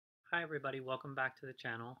Hi everybody, welcome back to the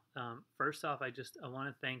channel. First off, I want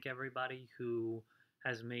to thank everybody who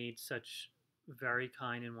has made such very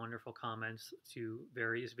kind and wonderful comments to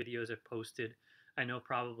various videos I've posted. I know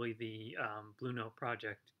probably the Blue Note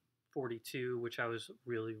Project 42, which I was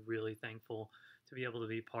really thankful to be able to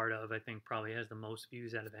be part of. I think probably has the most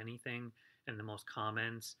views out of anything and the most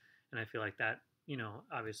comments. And I feel like that,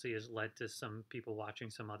 obviously has led to some people watching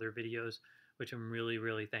some other videos, which I'm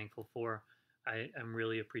really thankful for. I am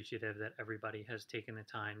really appreciative that everybody has taken the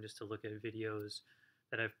time just to look at videos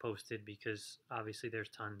that I've posted, because obviously there's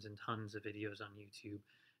tons and tons of videos on YouTube,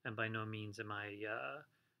 and by no means am I,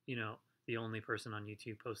 you know, the only person on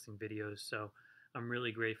YouTube posting videos. So I'm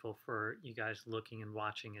really grateful for you guys looking and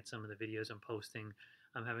watching at some of the videos I'm posting.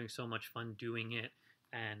 I'm having so much fun doing it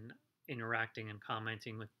and interacting and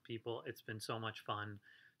commenting with people. It's been so much fun.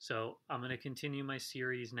 So I'm going to continue my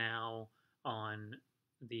series now on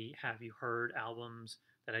the Have You Heard albums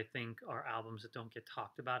that I think are albums that don't get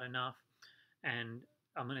talked about enough. And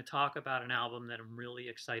I'm going to talk about an album that I'm really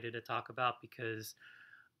excited to talk about because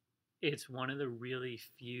it's one of the really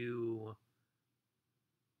few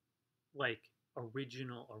like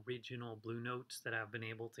original Blue Notes that I've been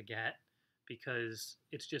able to get, because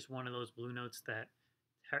it's just one of those Blue Notes that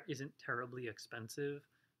isn't terribly expensive,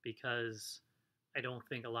 because I don't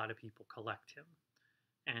think a lot of people collect him.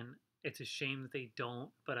 And it's a shame that they don't,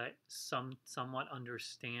 but I somewhat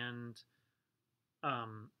understand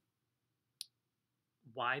um,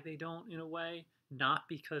 why they don't, in a way. Not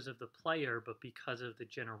because of the player, but because of the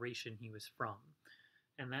generation he was from.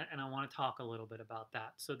 And I want to talk a little bit about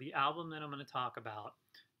that. So the album that I'm going to talk about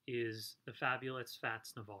is the fabulous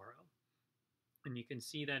Fats Navarro, and you can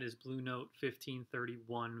see that is Blue Note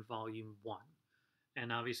 1531 Volume 1.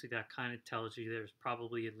 And obviously that kind of tells you there's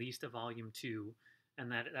probably at least a Volume 2, and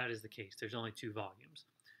that is the case. There's only 2 volumes.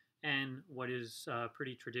 And what is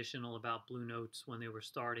pretty traditional about Blue Notes when they were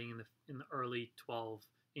starting in the early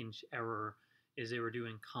 12-inch era is they were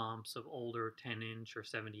doing comps of older 10-inch or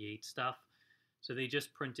 78 stuff. So they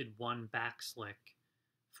just printed one back slick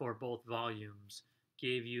for both volumes,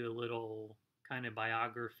 gave you a little kind of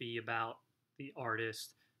biography about the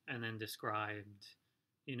artist, and then described,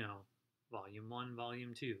 you know, volume 1,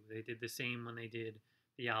 volume 2. They did the same when they did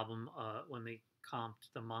the album, when they comped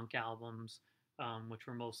the Monk albums, which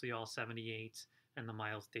were mostly all 78s, and the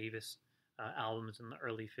Miles Davis albums in the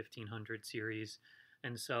early 1500 series.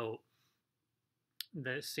 And so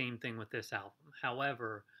the same thing with this album.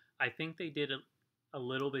 However, I think they did a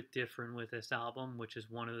little bit different with this album, which is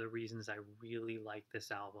one of the reasons I really like this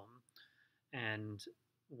album. And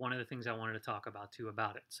one of the things I wanted to talk about too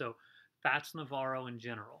about it. So Fats Navarro in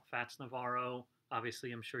general. Fats Navarro,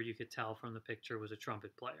 obviously I'm sure you could tell from the picture, was a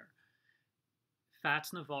trumpet player.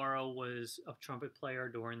 Fats Navarro was a trumpet player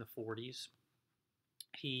during the 40s.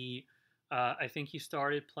 I think he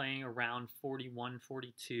started playing around 41,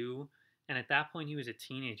 42. And at that point, he was a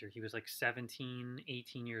teenager. He was like 17,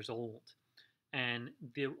 18 years old. And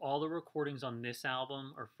all the recordings on this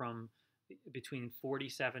album are from between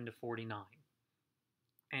 47 to 49.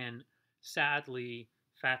 And sadly,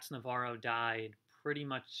 Fats Navarro died pretty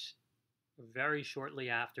much very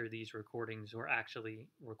shortly after these recordings were actually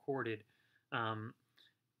recorded.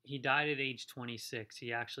 He died at age 26.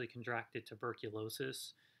 He actually contracted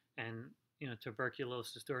tuberculosis, and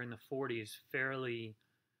tuberculosis during the 40s fairly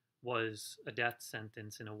was a death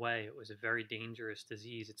sentence in a way. It was a very dangerous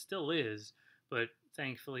disease. It still is, but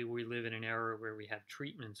thankfully we live in an era where we have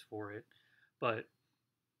treatments for it. But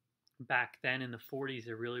back then in the 40s,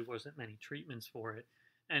 there really wasn't many treatments for it.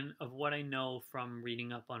 And of what I know from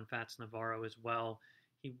reading up on Fats Navarro as well,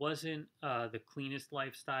 he wasn't the cleanest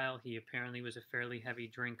lifestyle. He apparently was a fairly heavy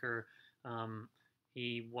drinker.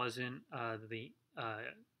 He wasn't the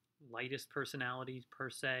lightest personality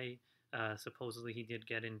per se. Supposedly he did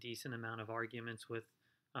get in decent amount of arguments with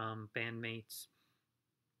bandmates,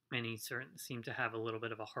 and he certainly seemed to have a little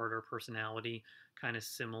bit of a harder personality, kind of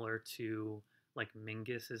similar to like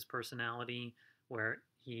Mingus's personality, where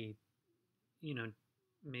he,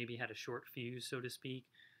 maybe had a short fuse, so to speak.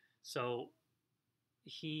 So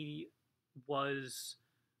he was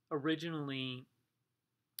originally,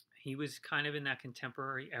 he was kind of in that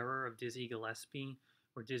contemporary era of Dizzy Gillespie,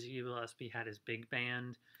 where Dizzy Gillespie had his big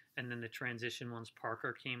band, and then the transition once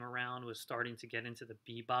Parker came around was starting to get into the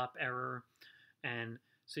bebop era. And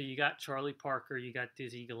so you got Charlie Parker, you got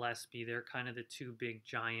Dizzy Gillespie. They're kind of the two big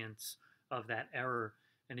giants of that era.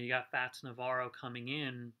 And you got Fats Navarro coming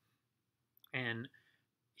in, and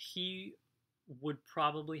he would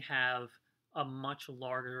probably have a much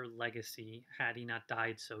larger legacy had he not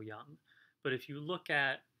died so young. But if you look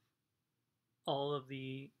at all of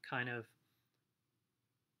the kind of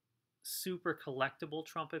super collectible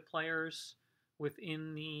trumpet players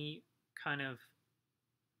within the kind of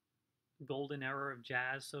golden era of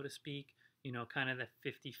jazz, so to speak, kind of the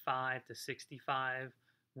 55 to 65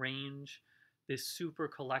 range. This super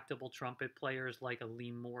collectible trumpet players like a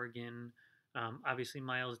Lee Morgan, obviously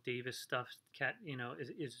Miles Davis stuff,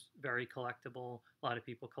 is very collectible. A lot of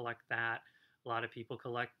people collect that. A lot of people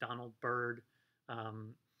collect Donald Byrd.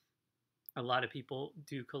 Um, a lot of people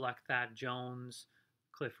do collect Thad Jones.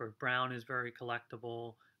 Clifford Brown is very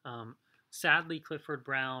collectible. Sadly, Clifford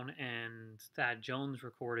Brown and Thad Jones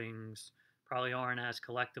recordings probably aren't as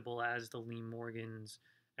collectible as the Lee Morgans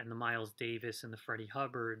and the Miles Davis and the Freddie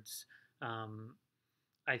Hubbards. Um,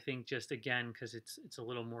 I think just again because it's a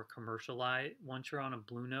little more commercialized. Once you're on a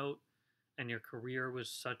Blue Note and your career was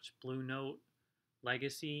such Blue Note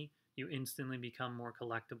legacy, you instantly become more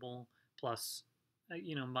collectible. Plus,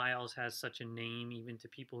 Miles has such a name, even to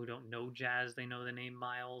people who don't know jazz, they know the name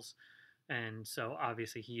Miles. And so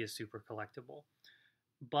obviously he is super collectible.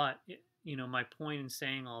 But, my point in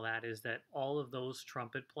saying all that is that all of those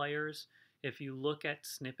trumpet players, if you look at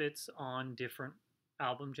snippets on different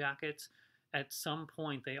album jackets, at some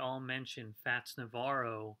point they all mention Fats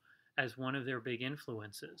Navarro as one of their big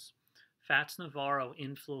influences. Fats Navarro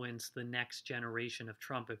influenced the next generation of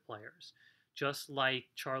trumpet players, just like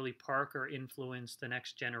Charlie Parker influenced the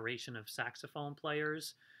next generation of saxophone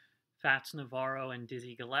players. Fats Navarro and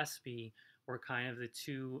Dizzy Gillespie were kind of the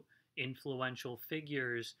two influential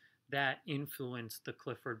figures that influenced the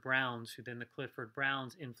Clifford Browns, who then the Clifford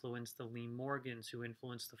Browns influenced the Lee Morgans, who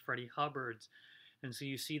influenced the Freddie Hubbards. And so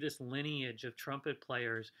you see this lineage of trumpet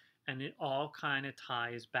players, and it all kind of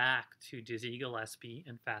ties back to Dizzy Gillespie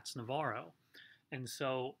and Fats Navarro. And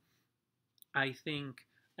so I think,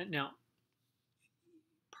 now,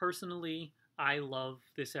 personally, I love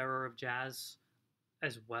this era of jazz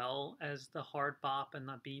as well as the hard bop and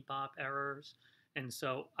the bebop eras. And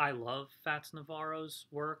so I love Fats Navarro's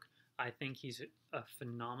work. I think he's a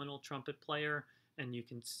phenomenal trumpet player. And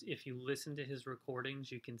if you listen to his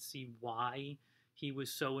recordings, you can see why he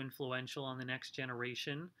was so influential on the next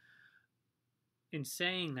generation. In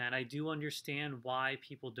saying that, I do understand why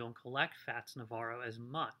people don't collect Fats Navarro as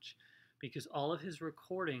much, because all of his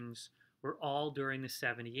recordings were all during the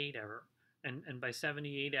 78 era. And by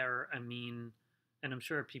 78 era, I mean, and I'm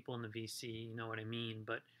sure people in the VC know what I mean,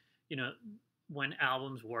 but when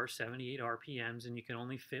albums were 78 RPMs and you can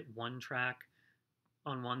only fit one track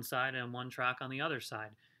on one side and one track on the other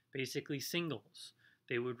side, basically singles.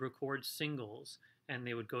 They would record singles and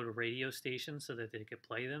they would go to radio stations so that they could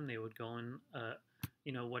play them. They would go in,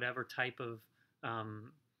 whatever type of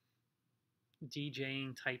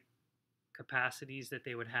DJing type capacities that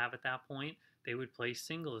they would have at that point. They would play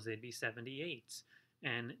singles. They'd be 78s.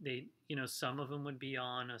 And some of them would be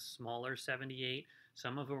on a smaller 78.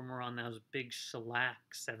 Some of them were on those big shellac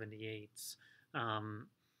 78s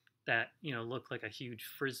that, look like a huge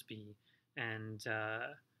frisbee. And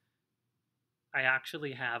I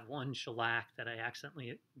actually have one shellac that I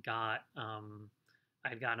accidentally got.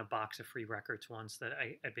 I'd gotten a box of free records once that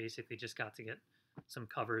I basically just got to get some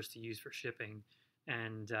covers to use for shipping.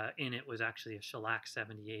 And in it was actually a shellac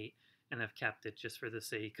 78. And I've kept it just for the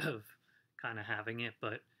sake of kind of having it.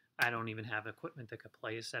 But I don't even have equipment that could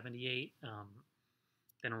play a 78.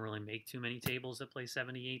 They don't really make too many tables that play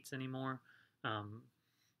 78s anymore.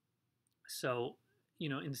 So,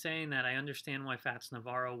 in saying that, I understand why Fats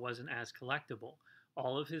Navarro wasn't as collectible.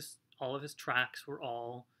 All of his tracks were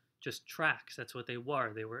all just tracks. That's what they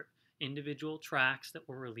were. They were individual tracks that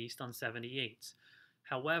were released on 78s.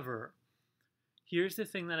 However, here's the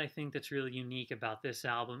thing that I think that's really unique about this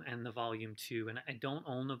album and the Volume 2. And I don't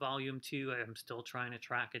own the Volume 2. I'm still trying to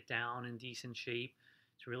track it down in decent shape.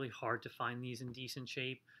 It's really hard to find these in decent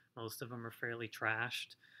shape. Most of them are fairly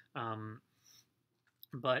trashed.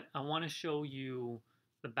 But I want to show you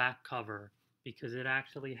the back cover because it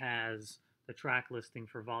actually has the track listing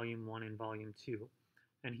for Volume 1 and Volume 2.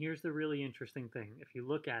 And here's the really interesting thing. If you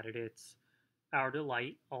look at it, it's Our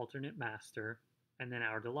Delight, Alternate Master, and then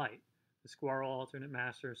Our Delight. The Squirrel, Alternate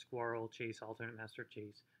Master, Squirrel, Chase, Alternate Master,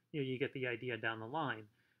 Chase. You get the idea down the line.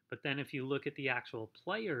 But then if you look at the actual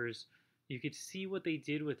players, you could see what they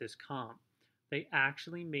did with this comp. They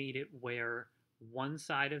actually made it where one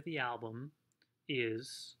side of the album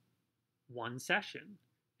is one session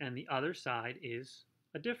and the other side is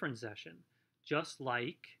a different session, just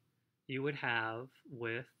like you would have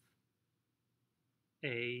with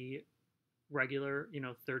a regular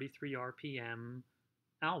 33 RPM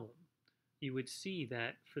album. You would see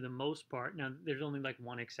that for the most part, now there's only like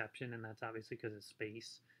one exception, and that's obviously because of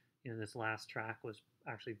space. This last track was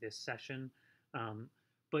actually this session,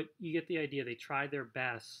 but you get the idea. They tried their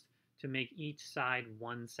best to make each side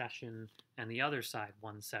one session and the other side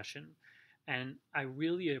one session. And I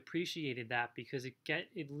really appreciated that because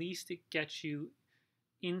at least it gets you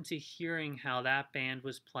into hearing how that band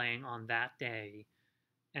was playing on that day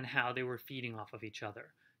and how they were feeding off of each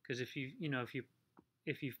other. Because if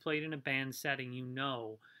you've played in a band setting, you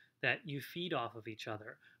know that you feed off of each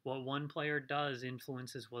other. What one player does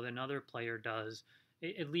influences what another player does,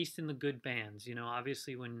 at least in the good bands.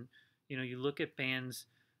 Obviously when you look at bands,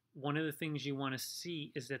 one of the things you want to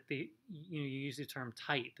see is that you use the term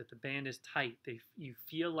tight, that the band is tight. You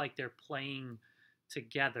feel like they're playing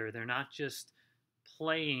together. They're not just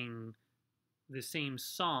playing the same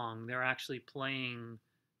song, they're actually playing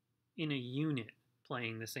in a unit,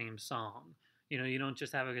 playing the same song. You don't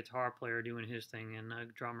just have a guitar player doing his thing and a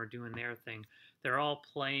drummer doing their thing. They're all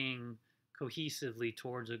playing cohesively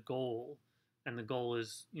towards a goal, and the goal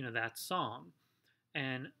is, that song.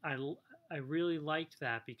 And I really liked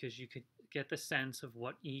that because you could get the sense of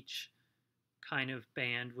what each kind of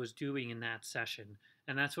band was doing in that session.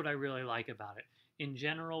 And that's what I really like about it. In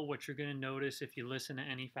general, what you're going to notice if you listen to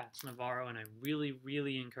any Fats Navarro, and I really,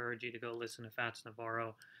 really encourage you to go listen to Fats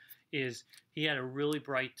Navarro, is he had a really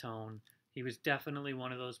bright tone. He was definitely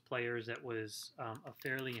one of those players that was a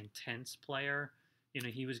fairly intense player.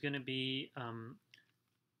 He was going to be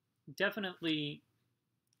definitely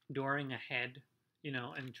during a head,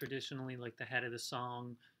 and traditionally, like, the head of the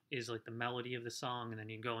song is like the melody of the song, and then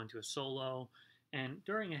you go into a solo. And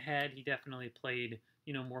during a head, he definitely played,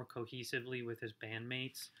 more cohesively with his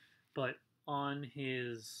bandmates. But on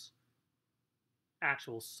his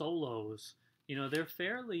actual solos,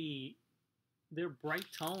 they're bright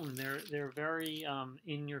tone. They're very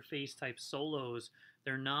in your face type solos.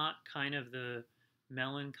 They're not kind of the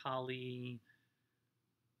melancholy,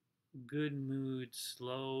 good mood,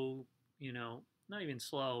 slow, not even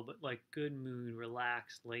slow, but like good mood,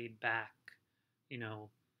 relaxed, laid back, you know,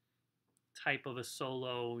 type of a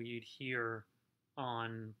solo you'd hear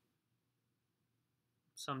on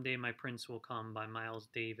Someday My Prince Will Come by Miles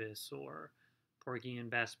Davis or Porgy and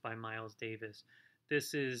Bess by Miles Davis.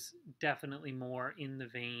 This is definitely more in the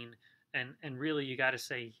vein, and really you got to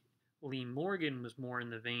say Lee Morgan was more in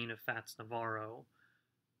the vein of Fats Navarro,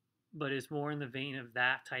 but it's more in the vein of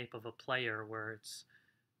that type of a player where it's,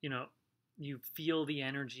 you feel the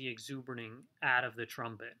energy exuberating out of the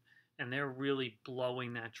trumpet, and they're really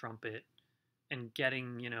blowing that trumpet and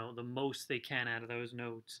getting, the most they can out of those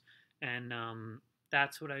notes. And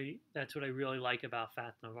that's what I really like about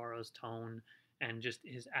Fats Navarro's tone, and just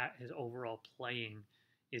his overall playing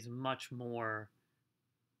is much more.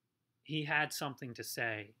 He had something to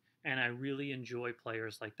say, and I really enjoy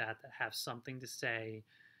players like that have something to say,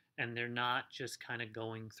 and they're not just kind of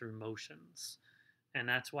going through motions. And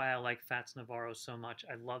that's why I like Fats Navarro so much.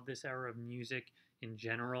 I love this era of music in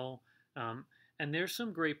general. And there's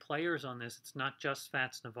some great players on this. It's not just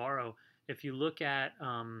Fats Navarro. If you look at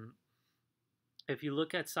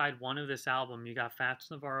side one of this album, you got Fats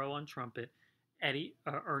Navarro on trumpet.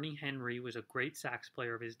 Ernie Henry was a great sax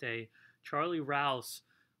player of his day. Charlie Rouse,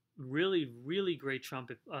 really, really great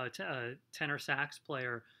trumpet, tenor sax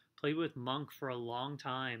player, played with Monk for a long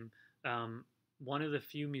time. One of the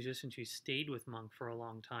few musicians who stayed with Monk for a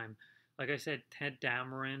long time. Like I said, Ted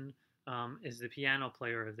Dameron is the piano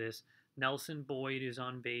player of this. Nelson Boyd is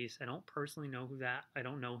on bass. I don't personally know I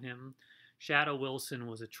don't know him. Shadow Wilson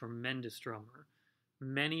was a tremendous drummer.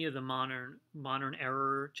 Many of the modern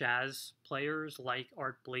era jazz players, like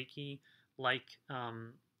Art Blakey, like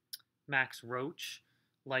Max Roach,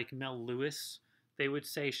 like Mel Lewis, they would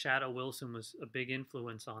say Shadow Wilson was a big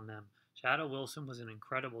influence on them. Shadow Wilson was an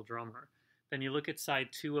incredible drummer. Then you look at side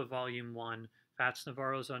two of volume one, Fats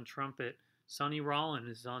Navarro's on trumpet, Sonny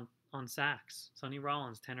Rollins is on sax. Sonny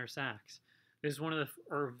Rollins, tenor sax. This is one of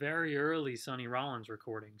the very early Sonny Rollins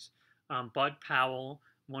recordings. Bud Powell,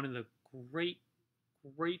 one of the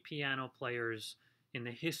great piano players in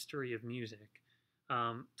the history of music.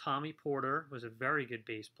 Tommy Porter was a very good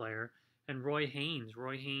bass player. And Roy Haynes.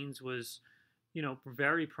 Roy Haynes was,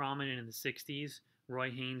 very prominent in the 60s.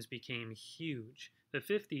 Roy Haynes became huge. The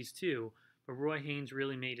 50s too, but Roy Haynes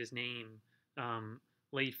really made his name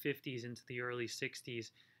late 50s into the early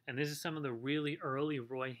 60s. And this is some of the really early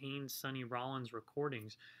Roy Haynes, Sonny Rollins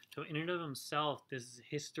recordings. So in and of himself, this is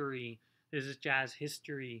history. This is jazz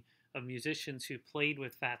history of musicians who played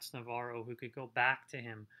with Fats Navarro, who could go back to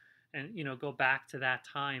him and, go back to that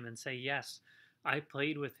time and say, yes, I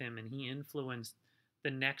played with him and he influenced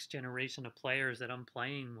the next generation of players that I'm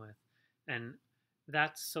playing with. And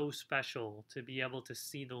that's so special to be able to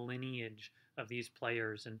see the lineage of these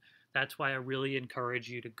players. And that's why I really encourage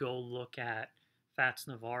you to go look at Fats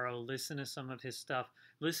Navarro. Listen to some of his stuff.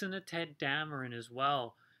 Listen to Ted Dameron as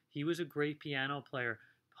well. He was a great piano player.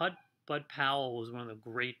 Bud Powell was one of the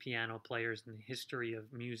great piano players in the history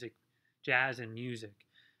of music, jazz and music.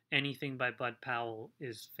 Anything by Bud Powell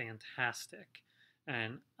is fantastic.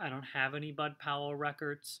 And I don't have any Bud Powell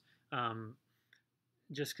records, um,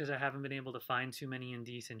 just because I haven't been able to find too many in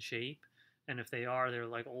decent shape. And if they are, they're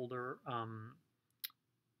like older.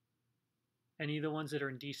 Any of the ones that are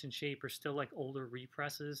in decent shape are still like older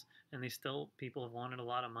represses, and they still people have wanted a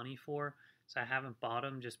lot of money for. So I haven't bought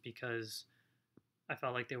them just because I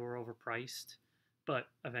felt like they were overpriced. But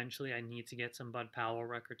eventually, I need to get some Bud Powell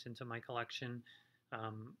records into my collection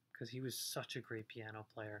because he was such a great piano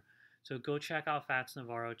player. So go check out Fats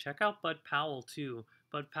Navarro. Check out Bud Powell too.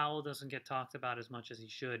 Bud Powell doesn't get talked about as much as he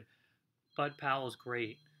should. Bud Powell's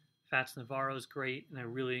great. Fats Navarro's great, and I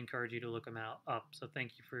really encourage you to look him up. So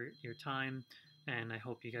thank you for your time, and I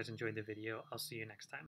hope you guys enjoyed the video. I'll see you next time.